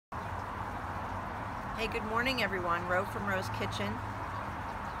Hey, good morning everyone. Ro from Ro's Kitchen.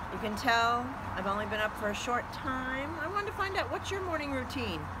 You can tell I've only been up for a short time. I wanted to find out, what's your morning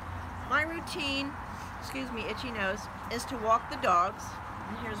routine? My routine, excuse me, itchy nose, is to walk the dogs.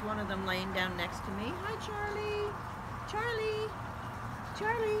 And here's one of them laying down next to me. Hi, Charlie. Charlie.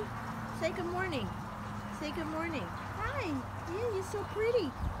 Charlie. Say good morning. Say good morning. Hi. Yeah, you're so pretty.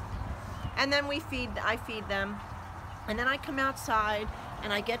 And then I feed them. And then I come outside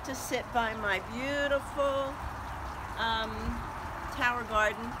and I get to sit by my beautiful tower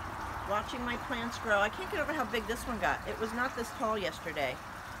garden, watching my plants grow. I can't get over how big this one got. It was not this tall yesterday.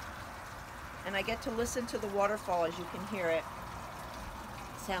 And I get to listen to the waterfall, as you can hear it.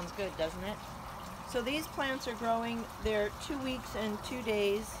 Sounds good, doesn't it? So these plants are growing. They're 2 weeks and 2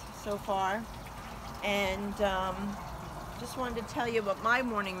 days so far. And just wanted to tell you what my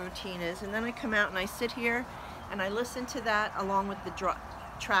morning routine is. And then I come out and I sit here and I listen to that along with the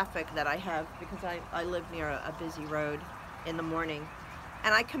traffic that I have, because I live near a busy road in the morning.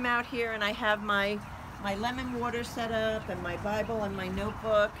 And I come out here and I have my lemon water set up, and my Bible and my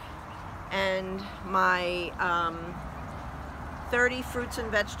notebook, and my 30 fruits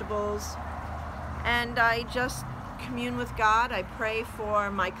and vegetables. And I just commune with God. I pray for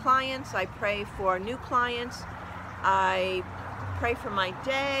my clients. I pray for new clients. I pray for my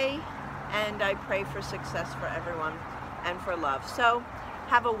day. And I pray for success for everyone and for love. So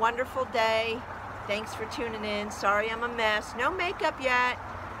have a wonderful day. Thanks for tuning in. Sorry I'm a mess. No makeup yet.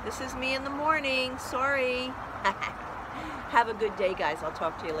 This is me in the morning. Sorry. Have a good day, guys. I'll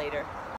talk to you later.